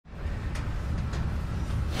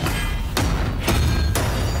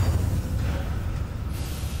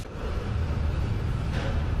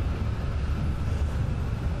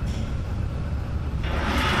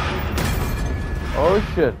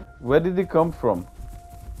shit. Where did he come from?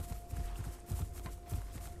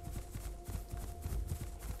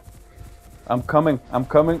 I'm coming. I'm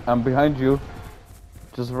coming. I'm behind you.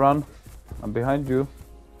 Just run. I'm behind you.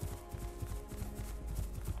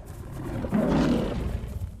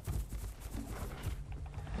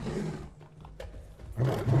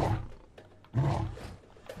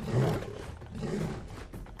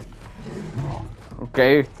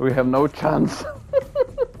 Okay, we have no chance.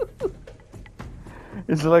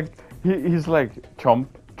 It's like he's like chomp,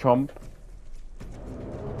 chomp.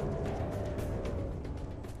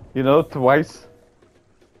 You know, twice.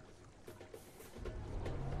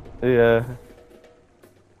 Yeah.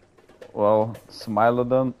 Well,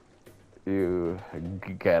 Smilodon, you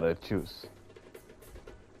gotta choose.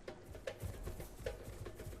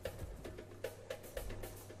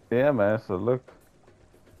 Yeah, man. So look,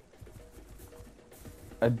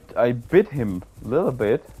 I bit him a little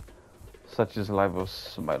bit. Such is life of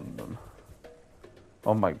Smilodon.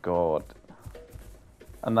 Oh my god.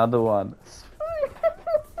 Another one.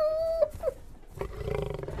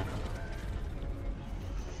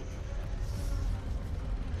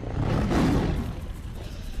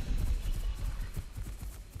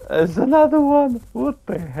 There's another one. What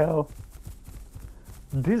the hell?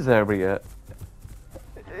 This area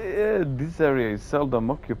is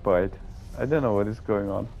seldom occupied. I don't know what is going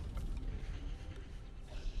on.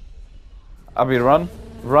 Abby, run!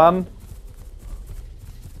 Run!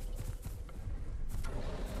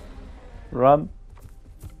 Run!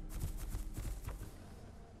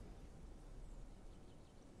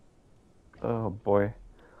 Oh boy.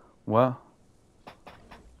 Well,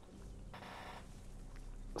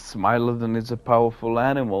 Smilodon is a powerful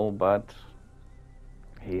animal, but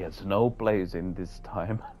he has no place in this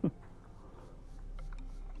time.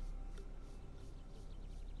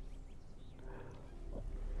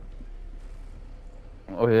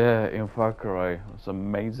 Oh yeah, in Far Cry, it's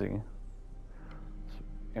amazing.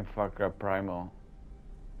 In Far Cry Primal.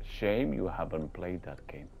 Shame you haven't played that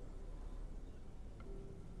game.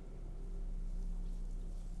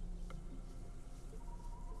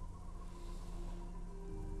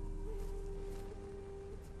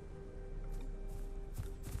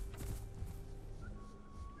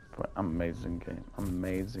 Amazing game,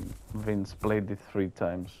 amazing. Vince played it 3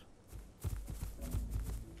 times.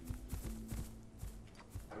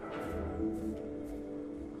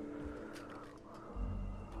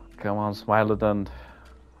 Come on, Smilodon.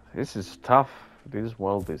 This is tough. This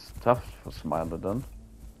world is tough for Smilodon.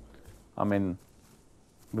 I mean,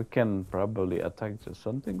 we can probably attack just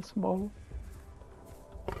something small.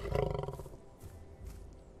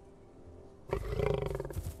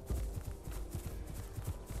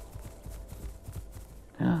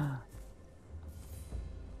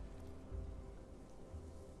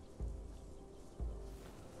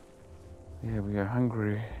 Yeah, we are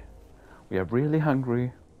hungry. We are really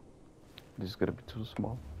hungry. This is gonna be too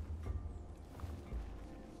small.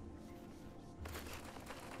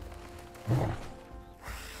 I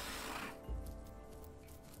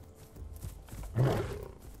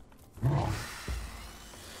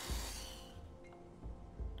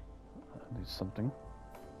need something.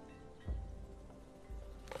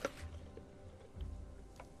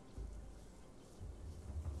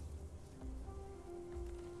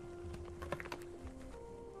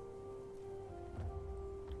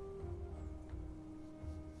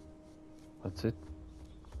 That's it.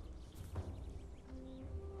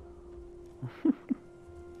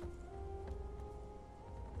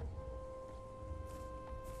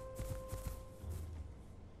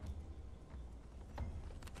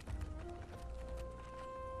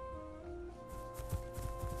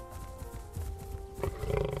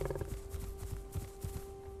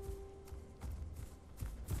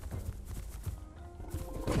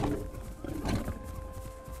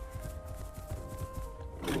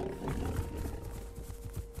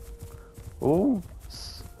 Oh,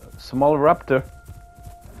 small raptor.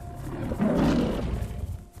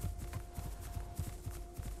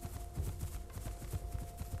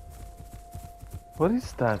 What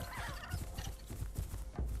is that?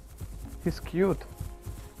 He's cute.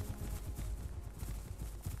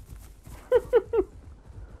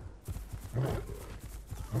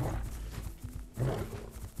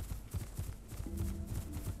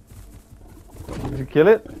 Did you kill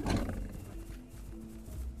it?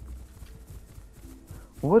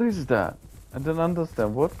 What is that? I don't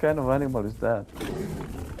understand. What kind of animal is that?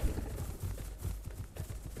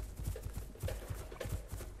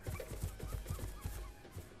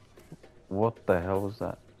 What the hell was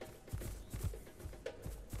that?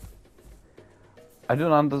 I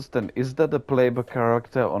don't understand. Is that a playable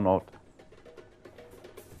character or not?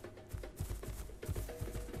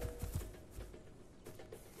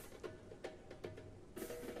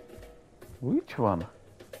 Which one?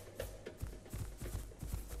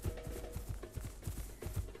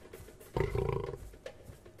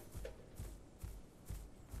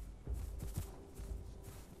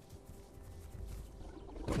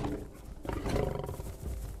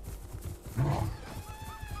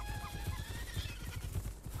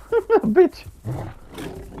 Bitch!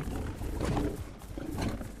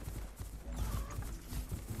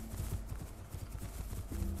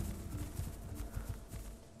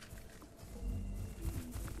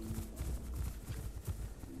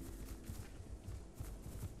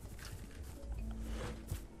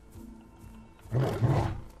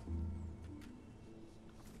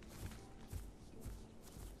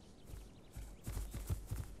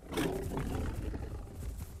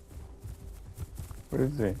 Where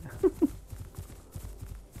is he?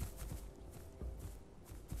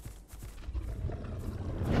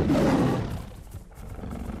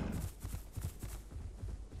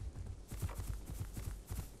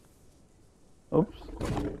 Oops.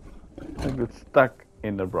 I got stuck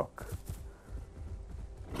in the rock.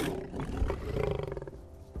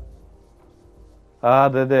 Ah,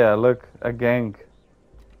 they're there. Look, a gang.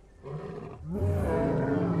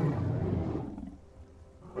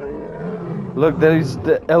 Look, there is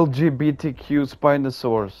the LGBTQ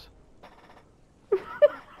Spinosaurus.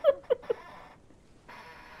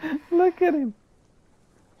 Look at him.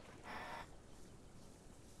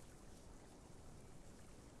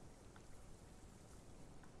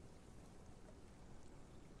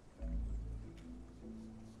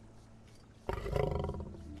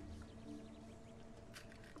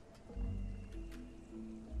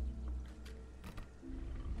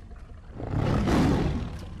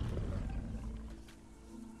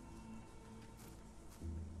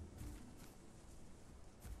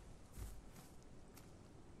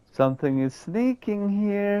 Something is sneaking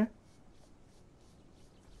here.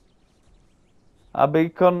 Abby,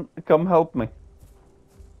 come help me.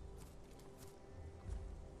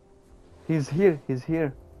 He's here, he's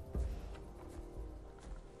here.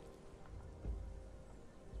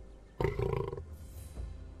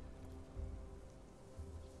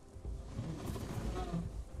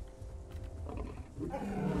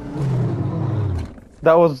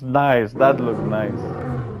 That was nice, that looked nice.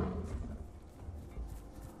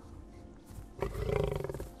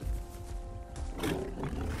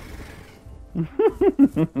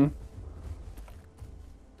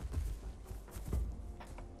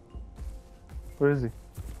 Where is he?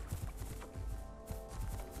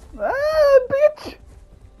 Ah, bitch!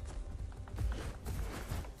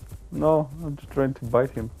 No, I'm just trying to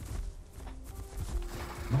bite him.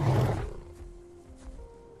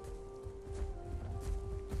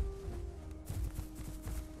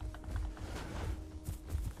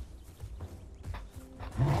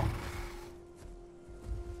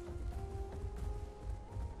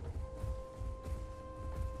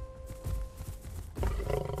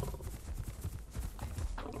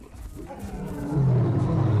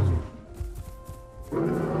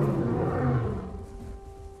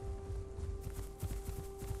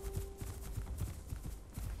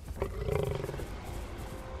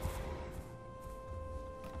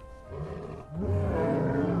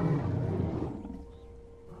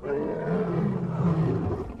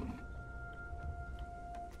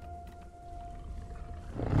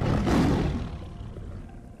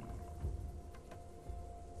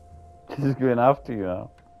 He's going after you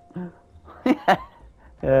now.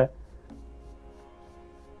 Yeah.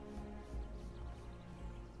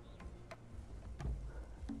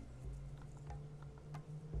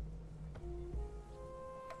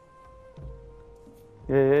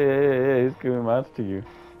 Yeah, he's coming after you.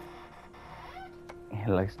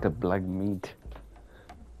 He likes the black meat.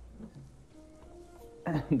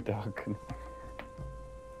 Dog.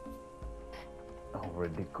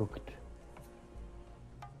 Already cooked.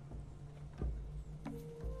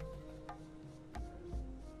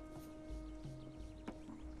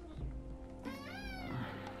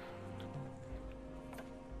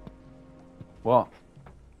 What?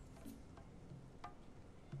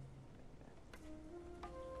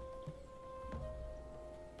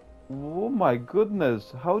 Oh my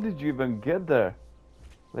goodness, how did you even get there?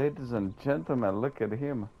 Ladies and gentlemen, look at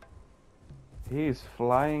him. He is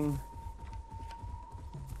flying.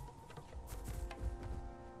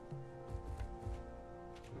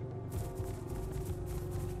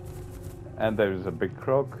 And there is a big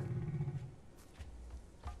croc.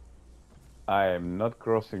 I am not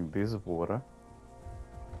crossing this water.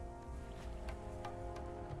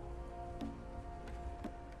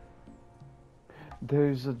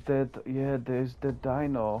 There's a dead, yeah, there's the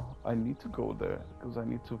dino. I need to go there because I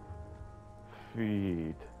need to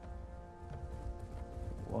feed.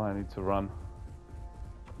 Oh, I need to run.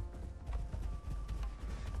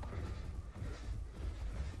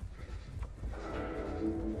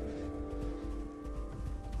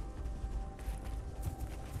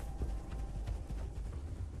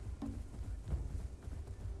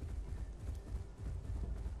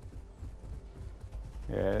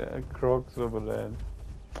 Yeah, crocs over there.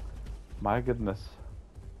 My goodness.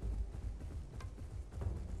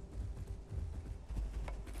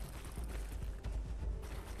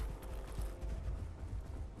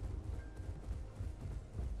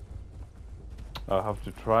 I'll have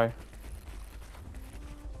to try.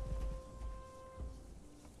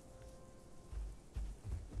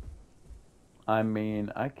 I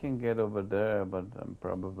mean, I can get over there, but I'm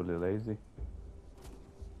probably lazy.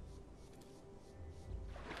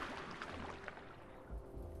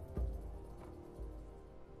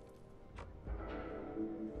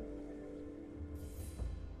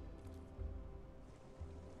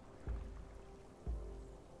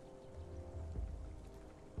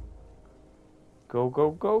 Go,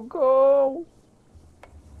 go, go, go!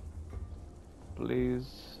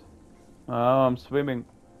 Please. Oh, I'm swimming.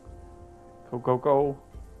 Go, go, go.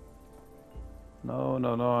 No,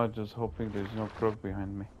 no, no, I'm just hoping there's no croc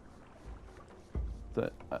behind me.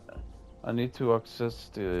 I need to access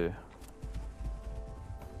the...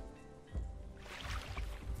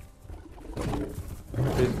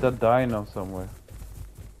 There's the dino somewhere.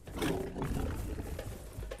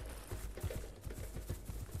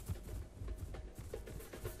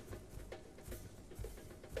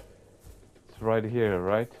 It's right here,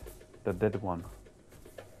 right? The dead one.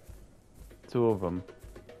 Two of them.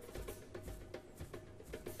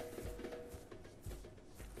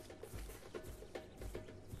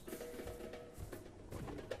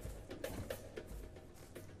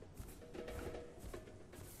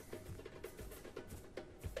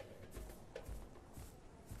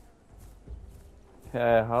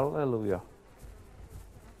 Yeah, hallelujah.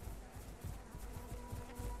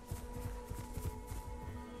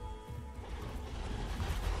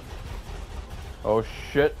 Oh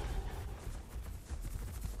shit.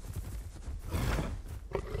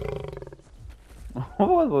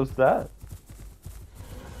 What was that?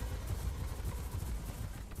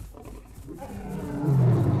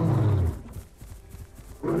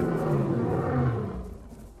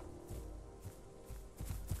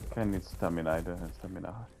 I need stamina, I don't have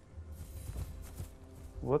stamina.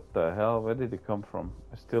 What the hell? Where did it come from?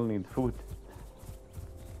 I still need food.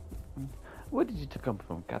 Where did it come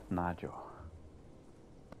from? Catnaggio.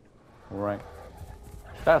 Right.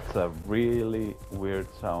 That's a really weird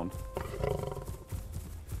sound.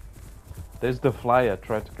 There's the flyer.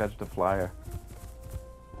 Try to catch the flyer.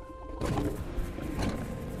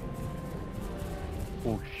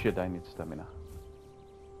 Oh shit, I need stamina.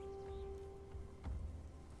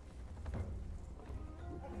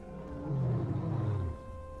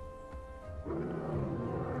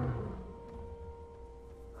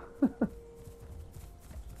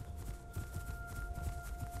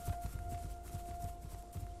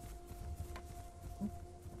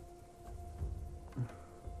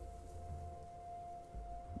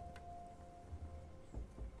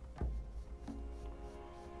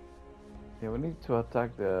 Yeah, we need to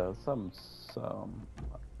attack the some.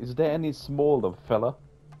 Is there any smaller fella?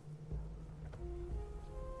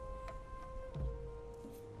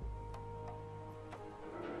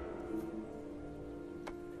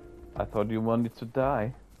 I thought you wanted to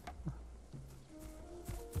die.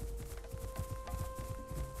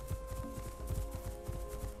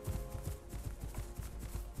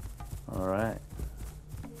 All right.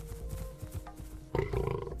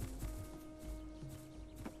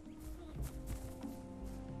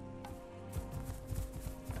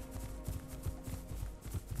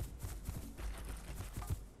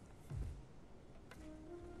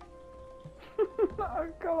 Oh,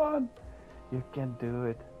 come on. You can do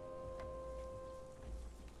it.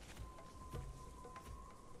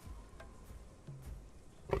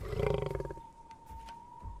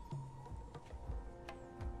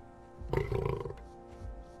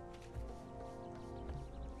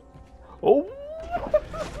 Oh!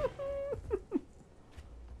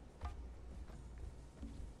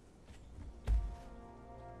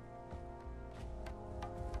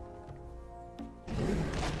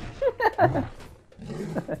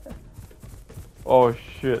 Oh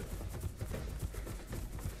shit.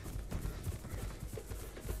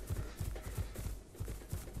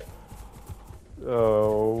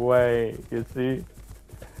 Oh way, you see?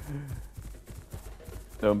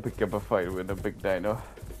 Don't pick up a fight with a big dino.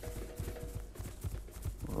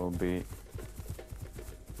 Will be...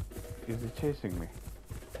 Is he chasing me?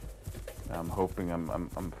 I'm hoping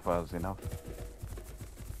I'm fast enough.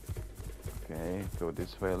 Okay, go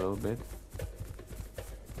this way a little bit.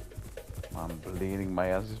 I'm bleeding, my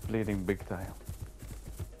ass is bleeding big time.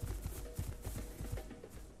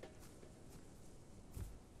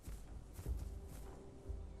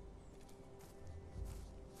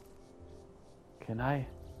 Can I?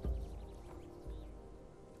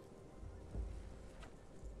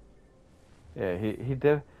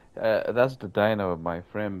 Yeah, that's the dino my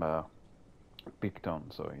friend picked on,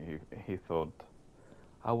 so he thought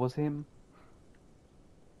I was him.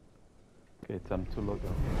 Okay, time to look.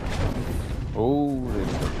 Oh,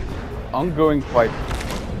 this ongoing fight.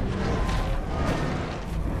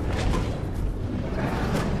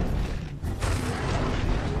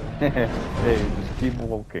 Hey, just keep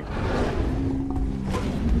walking.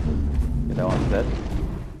 You know I'm dead.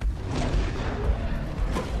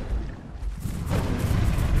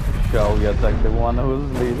 Shall we attack the one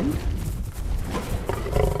who's leading?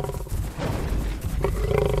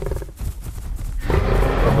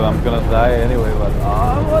 But I'm gonna die anyway, but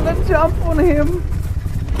I wanna jump on him!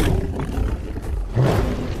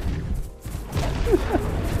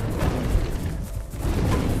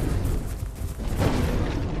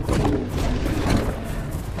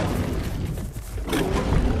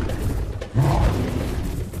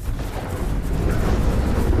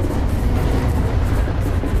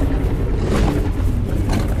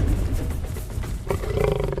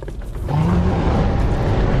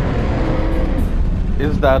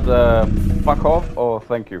 Is that fuck off or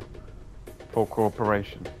thank you for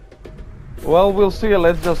cooperation? Well, we'll see.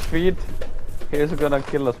 Let's just feed. He's gonna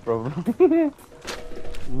kill us probably.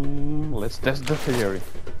 Let's test the theory.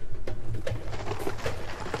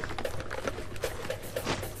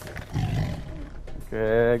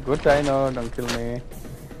 Okay, good dino, don't kill me.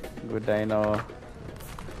 Good dino.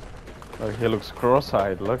 Oh, he looks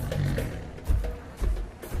cross-eyed, look.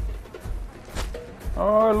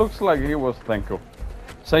 Oh, it looks like he was thankful.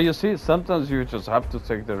 So you see, sometimes you just have to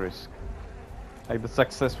take the risk. Like the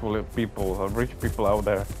successful people, or rich people out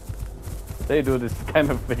there, they do this kind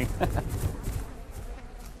of thing.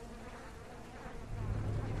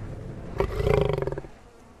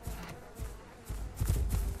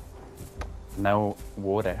 Now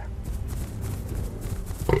water.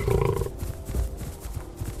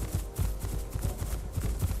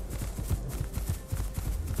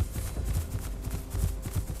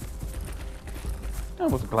 I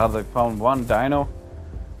was glad I found one dino.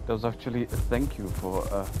 That was actually a thank you for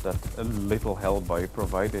that little help I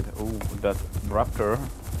provided. Oh, that raptor.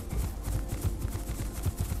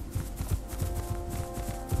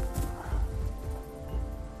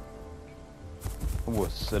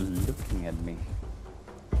 Was looking at me.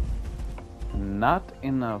 Not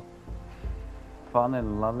in a fun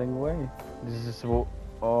and loving way. This is what.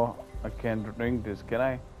 Oh, I can't drink this, can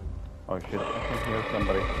I? Oh shit, I can hear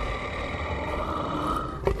somebody.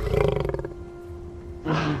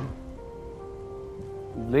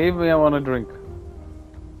 Leave me, I want to drink.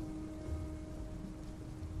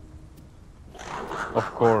 Of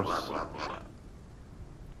course.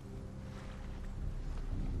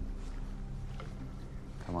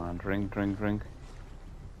 Come on, drink, drink, drink.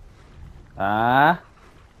 Ah!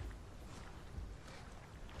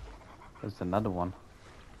 There's another one.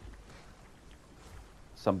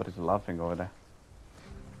 Somebody's laughing over there.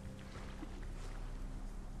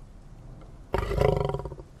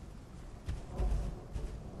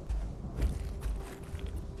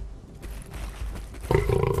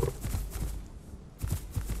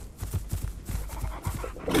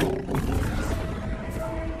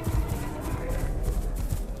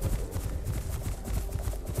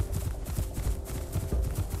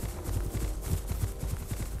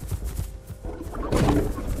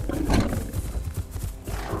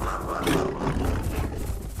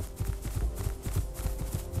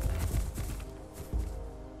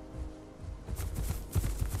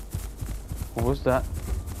 What was that?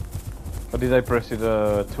 Or did I press it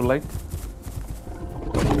too late?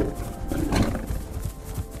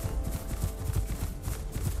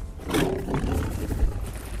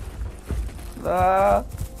 Ah!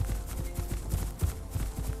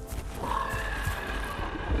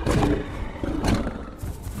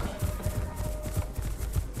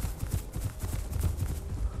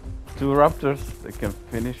 Two raptors, they can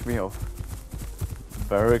finish me off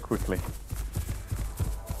very quickly.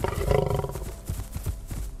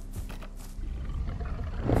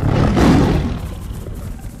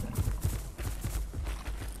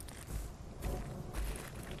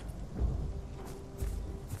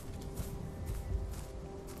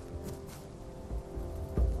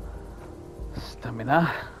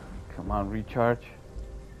 Stamina. Come on, recharge.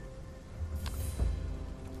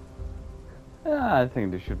 Yeah, I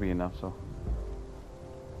think this should be enough, so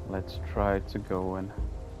let's try to go and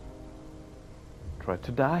try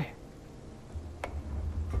to die.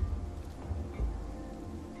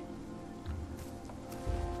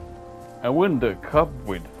 And when the cub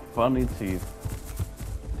with funny teeth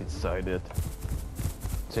decided to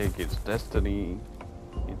take its destiny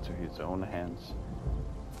into his own hands,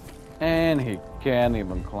 and he can't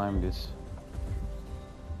even climb this.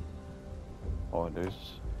 Oh,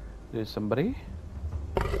 there's somebody.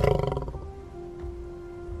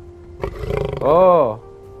 Oh,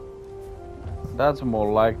 that's more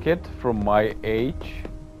like it from my age.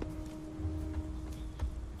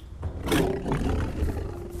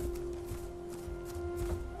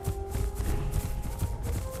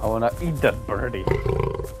 I wanna eat that birdie.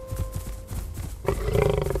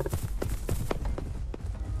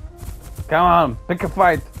 Come on, pick a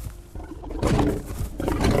fight.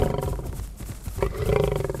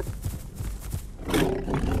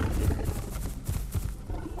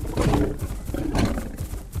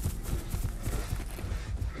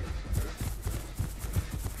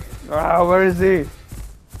 Ah, where is he?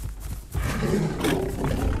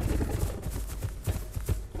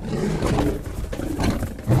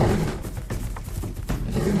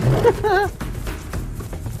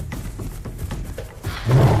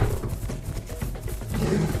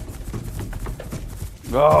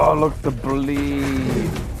 Oh, look, the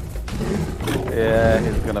bleed. Yeah,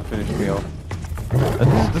 he's gonna finish me off.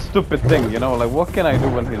 That's the stupid thing, you know, like what can I do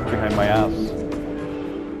when he's behind my ass?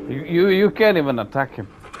 You can't even attack him.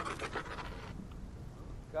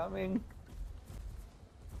 Coming.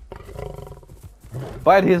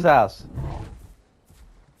 Bite his ass.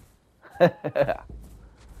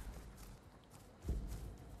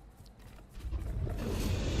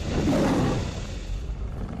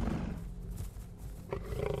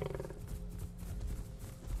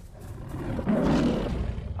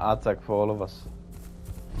 Attack for all of us.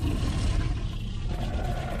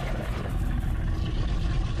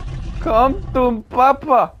 Come to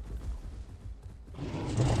Papa.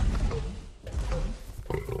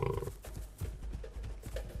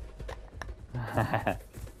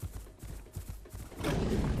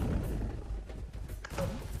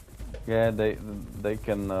 Yeah, they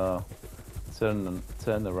can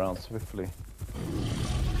turn around swiftly.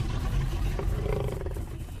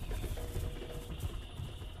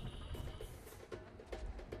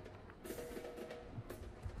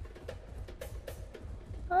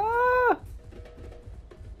 Ah!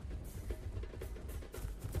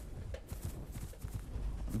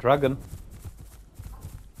 Dragon.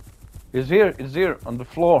 It's here on the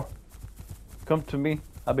floor. Come to me,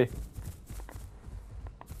 Abby.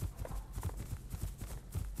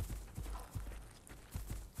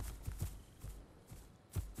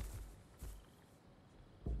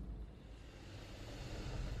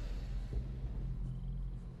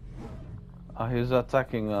 He's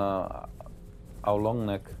attacking our long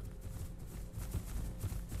neck.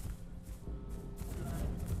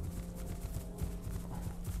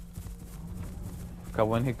 Okay,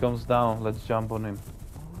 when he comes down, let's jump on him.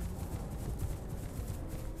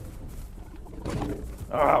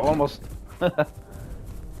 Ah, almost.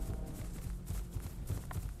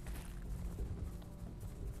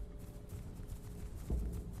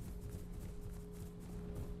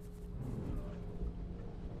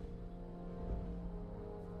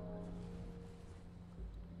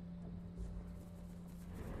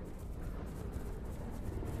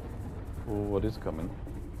 Oh, what is coming?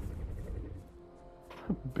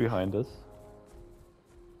 Behind us.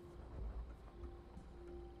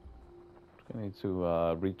 We need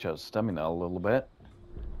to reach our stamina a little bit.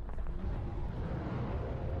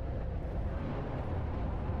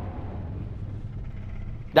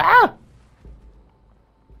 Ah!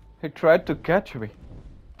 He tried to catch me.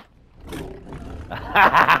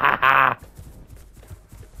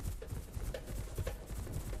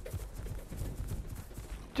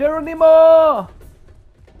 Geronimo!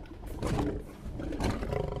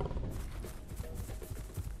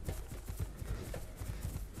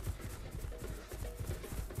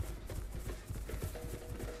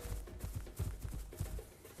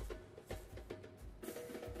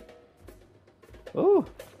 Oh,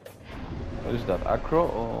 what is that? Acro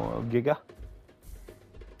or Giga?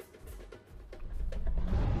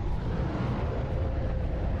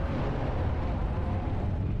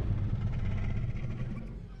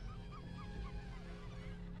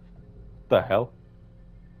 The hell?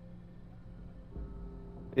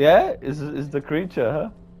 Yeah, is the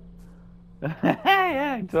creature, huh?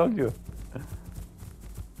 Yeah, I told you.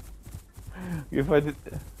 If I did.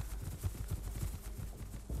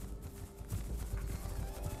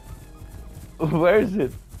 Where is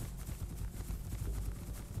it?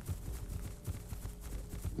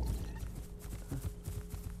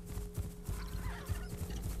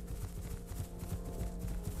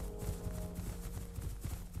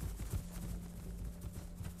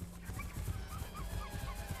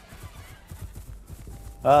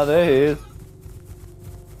 Ah, there he is.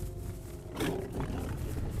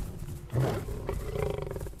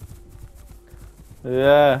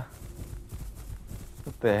 Yeah.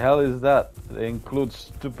 What the hell is that? They include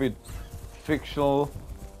stupid fictional.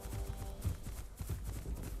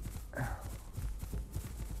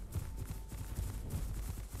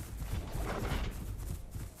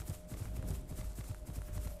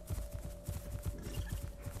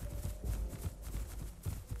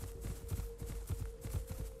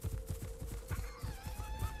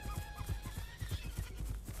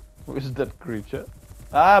 Who is that creature?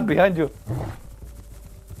 Ah, behind you.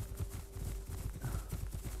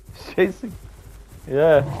 Chasing.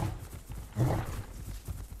 Yeah.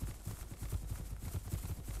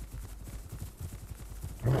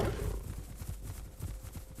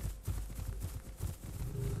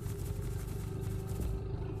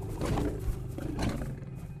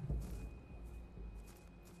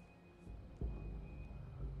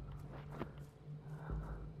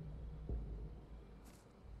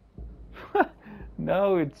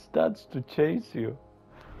 Now it starts to chase you.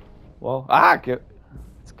 Well,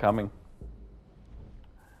 it's coming.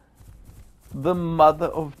 The mother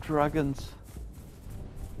of dragons.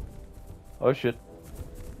 Oh shit.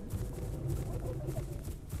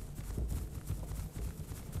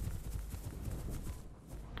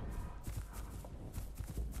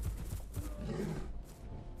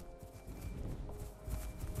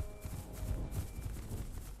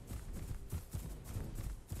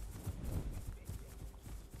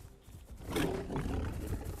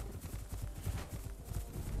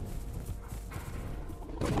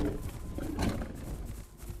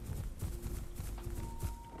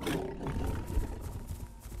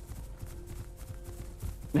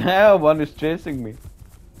 Yeah, one is chasing me.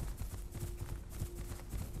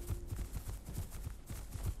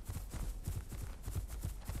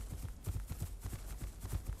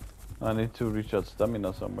 I need to recharge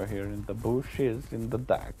stamina somewhere here in the bushes, in the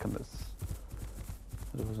darkness.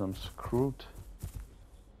 Otherwise I'm screwed.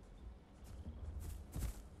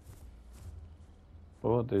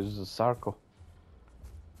 Oh, there's a circle.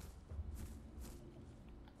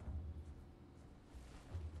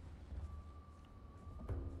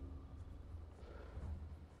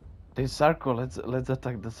 This circle, let's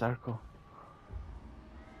attack the circle.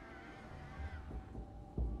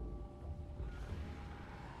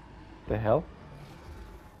 The hell?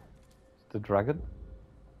 It's the dragon?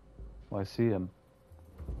 Oh, I see him.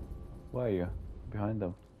 Why are you behind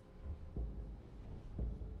him?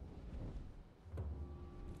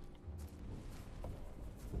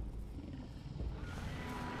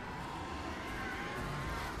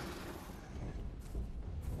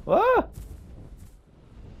 Ah!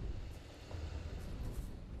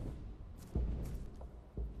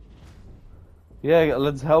 Yeah,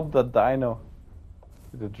 let's help that dino.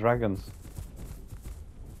 The dragons.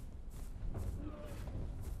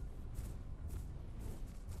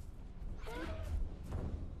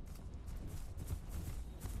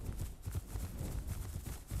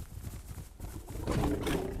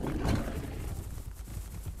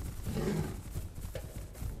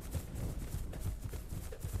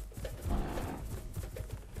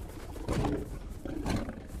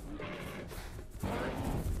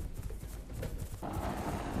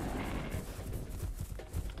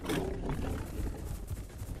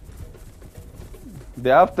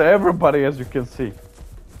 They're after everybody, as you can see.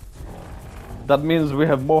 That means we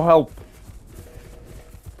have more help.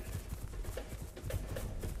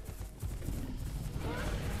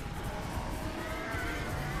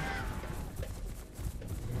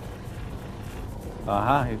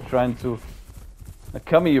 Aha, he's trying to... Now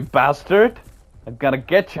come here, you bastard! I'm gonna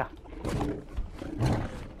get ya!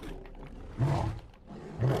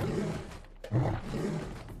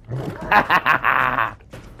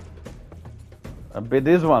 I'll be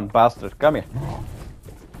this one, bastard. Come here.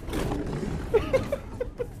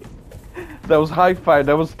 That was high five.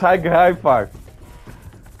 That was tiger high five.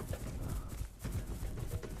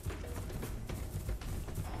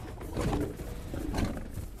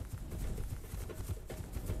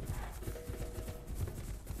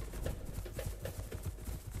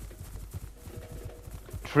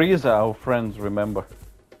 Trees are our friends, remember.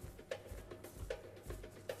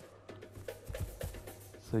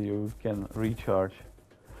 So you can recharge.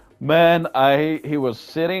 Man, he was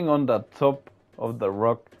sitting on the top of the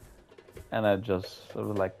rock And I just sort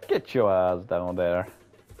of like, get your ass down there.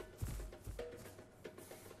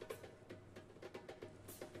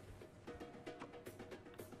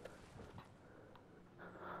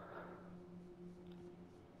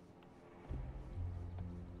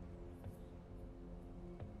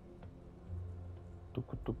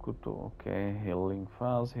 Okay, healing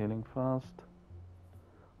fast, healing fast.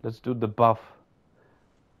 Let's do the buff.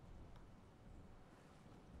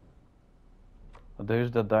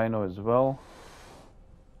 There's the dino as well.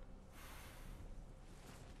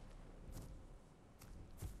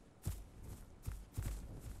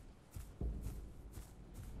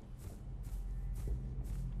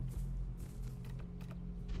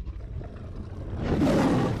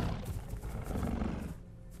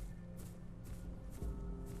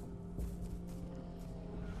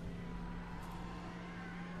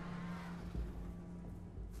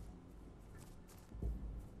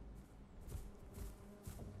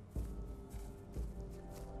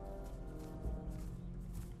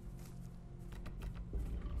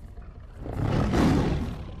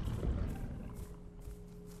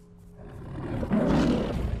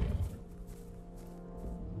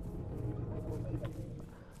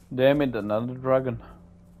 Damn it, another dragon.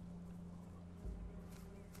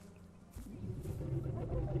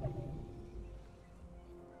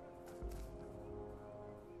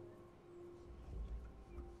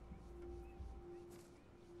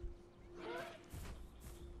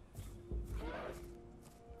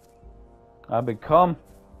 I become.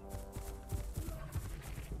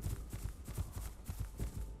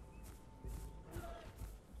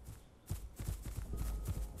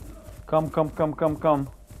 Come.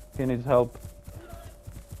 He needs help.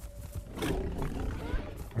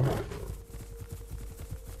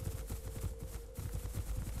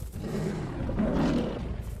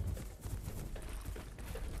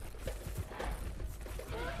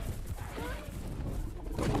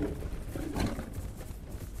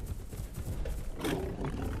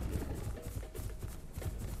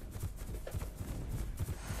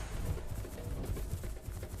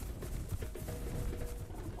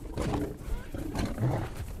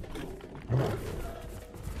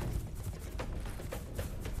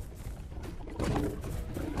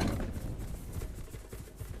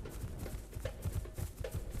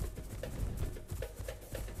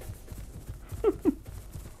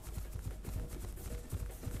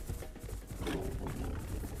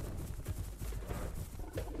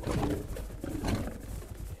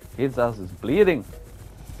 His ass is bleeding.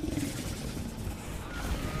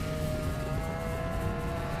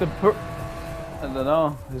 I don't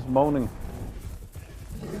know, he's moaning.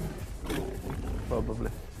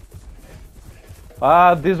 Probably.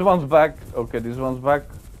 Ah, this one's back. Okay, this one's back.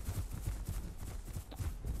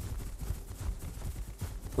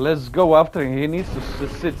 Let's go after him. He needs to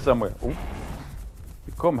sit somewhere. Ooh.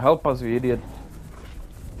 Come help us, you idiot.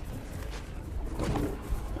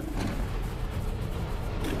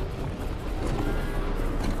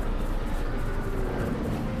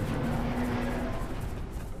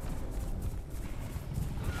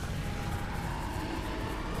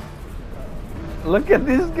 Look at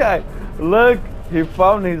this guy. Look, he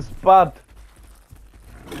found his spot.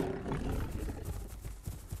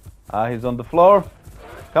 Ah, he's on the floor.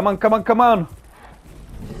 Come on.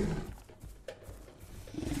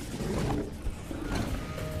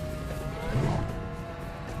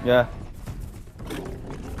 Yeah.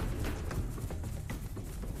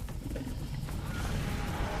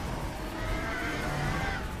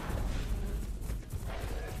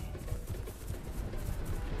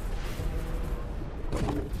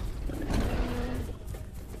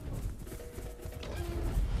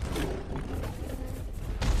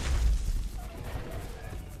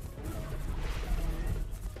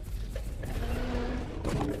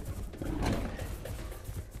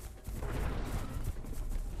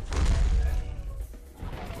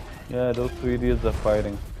 Yeah, those two idiots are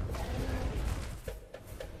fighting.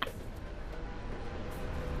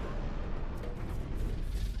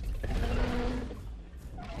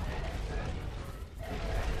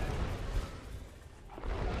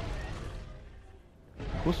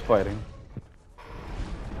 Who's fighting?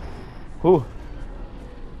 Who?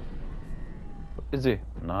 Is he?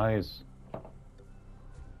 Nice.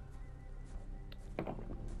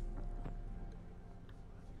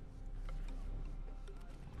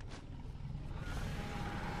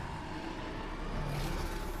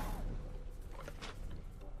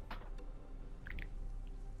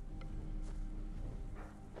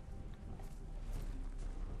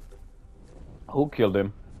 Who killed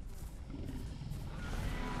him?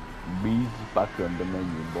 Bees back on the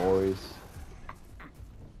menu, boys.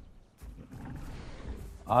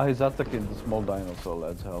 Ah, he's attacking the small dinosaur.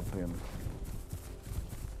 Let's help him.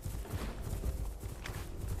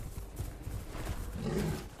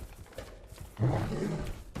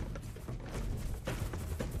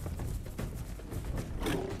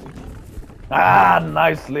 Ah,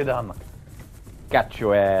 nicely done. Got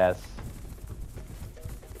your ass.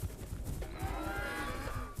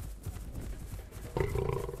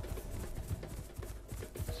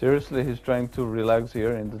 Seriously, he's trying to relax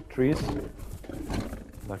here in the trees.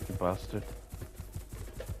 Lucky bastard.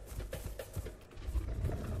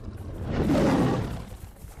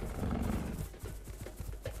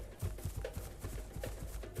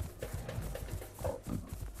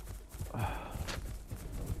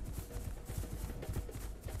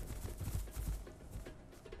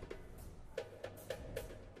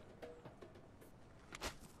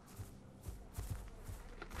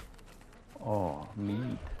 Oh,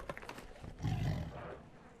 meat.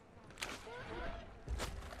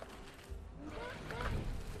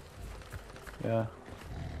 Yeah.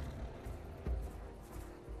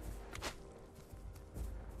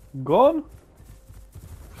 Gone?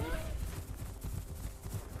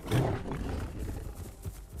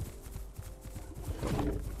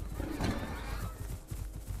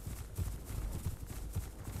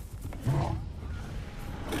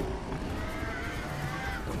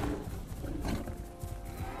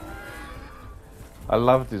 I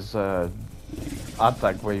love this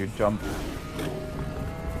attack where you jump.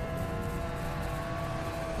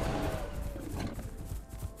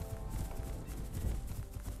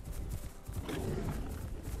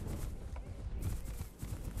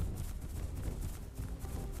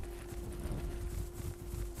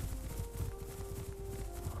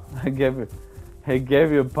 He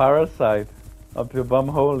gave you a parasite up your bum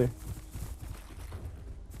hole.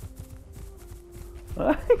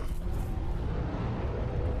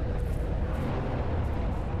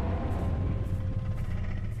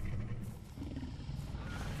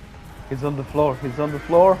 He's on the floor. He's on the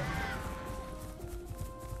floor.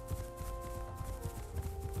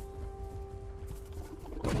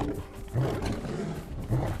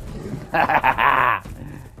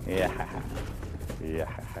 Yeah. Yeah.